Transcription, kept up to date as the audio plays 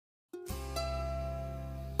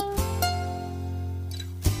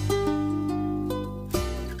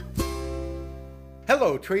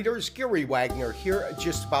Hello traders, Gary Wagner here at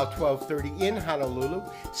just about 12:30 in Honolulu,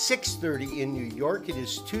 6:30 in New York. It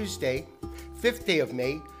is Tuesday, 5th day of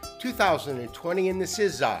May, 2020, and this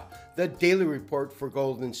is the Daily Report for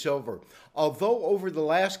Gold and Silver. Although over the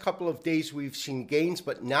last couple of days we've seen gains,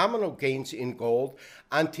 but nominal gains in gold,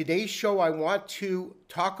 on today's show I want to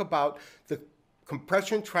talk about the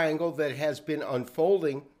compression triangle that has been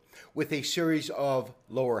unfolding with a series of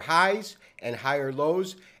lower highs and higher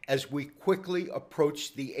lows as we quickly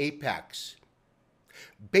approach the apex.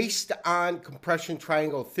 Based on compression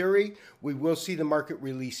triangle theory, we will see the market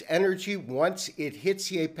release energy. Once it hits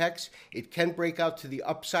the apex, it can break out to the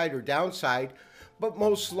upside or downside, but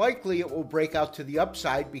most likely it will break out to the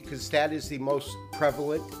upside because that is the most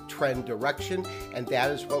prevalent trend direction, and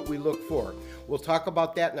that is what we look for. We'll talk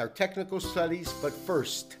about that in our technical studies, but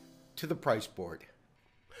first, to the price board.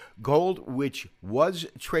 Gold, which was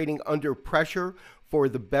trading under pressure for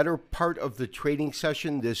the better part of the trading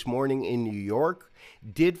session this morning in New York,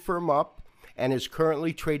 did firm up and is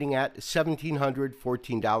currently trading at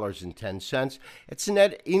 $1,714.10. It's a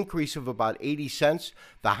net increase of about 80 cents.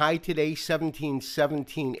 The high today,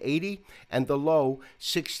 $1,717.80, and the low,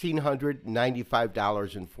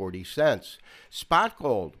 $1,695.40. Spot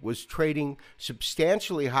gold was trading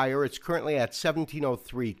substantially higher. It's currently at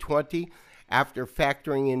 $1,703.20. after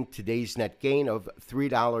factoring in today's net gain of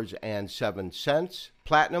 $3.07.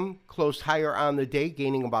 Platinum closed higher on the day,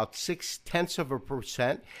 gaining about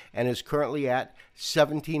 0.6%, and is currently at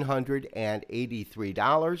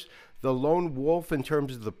 $1,783. The lone wolf in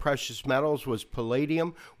terms of the precious metals was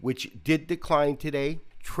palladium, which did decline today,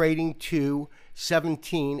 trading to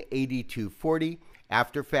 $1782.40.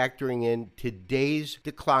 after factoring in today's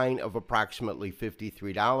decline of approximately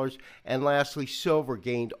 $53. And lastly, silver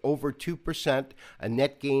gained over 2%, a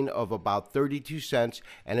net gain of about 32 cents,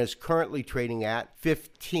 and is currently trading at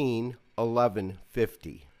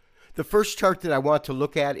 $15.1150. The first chart that I want to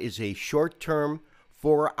look at is a short-term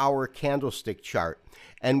 4-hour candlestick chart.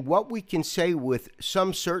 And what we can say with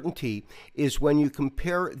some certainty is when you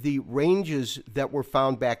compare the ranges that were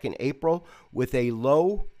found back in April with a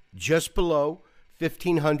low just below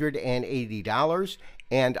 $1,580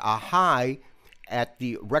 and a high at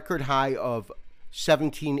the record high of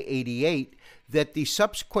 $1,788, that the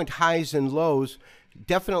subsequent highs and lows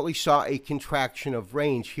definitely saw a contraction of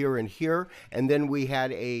range here and here, and then we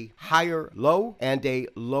had a higher low and a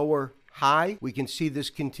lower high. We can see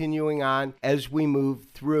this continuing on as we move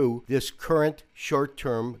through this current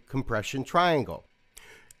short-term compression triangle.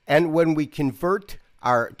 And when we convert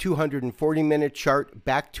our 240-minute chart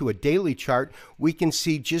back to a daily chart, we can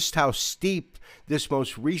see just how steep this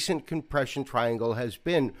most recent compression triangle has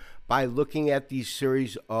been by looking at these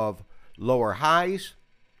series of lower highs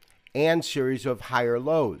and series of higher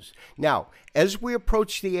lows. Now, as we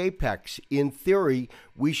approach the apex, in theory,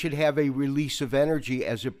 we should have a release of energy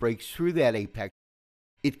as it breaks through that apex.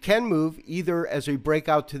 It can move either as a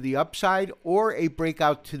breakout to the upside or a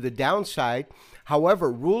breakout to the downside.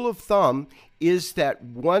 However, rule of thumb is that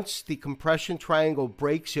once the compression triangle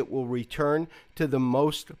breaks, it will return to the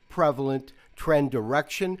most prevalent trend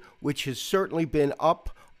direction, which has certainly been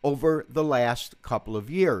up over the last couple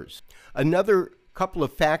of years. Another couple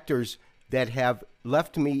of factors that have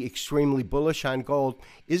left me extremely bullish on gold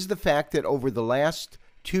is the fact that over the last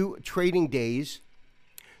 2 trading days,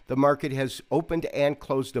 the market has opened and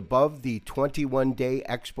closed above the 21-day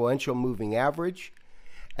exponential moving average,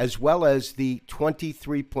 as well as the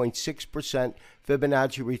 23.6%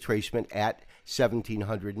 Fibonacci retracement at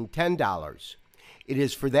 $1,710. It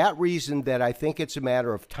is for that reason that I think it's a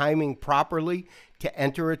matter of timing properly to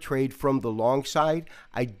enter a trade from the long side.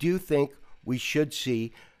 I do think we should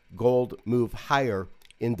see gold move higher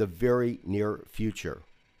in the very near future.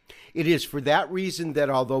 It is for that reason that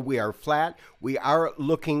although we are flat, we are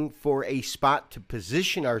looking for a spot to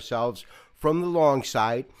position ourselves from the long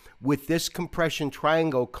side. With this compression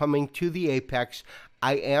triangle coming to the apex,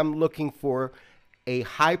 I am looking for a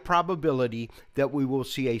high probability that we will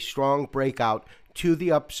see a strong breakout to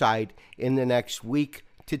the upside in the next week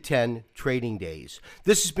to 10 trading days.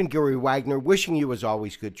 This has been Gary Wagner, wishing you as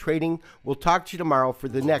always good trading. We'll talk to you tomorrow for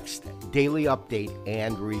the next daily update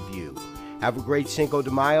and review. Have a great Cinco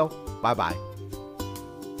de Mayo. Bye-bye.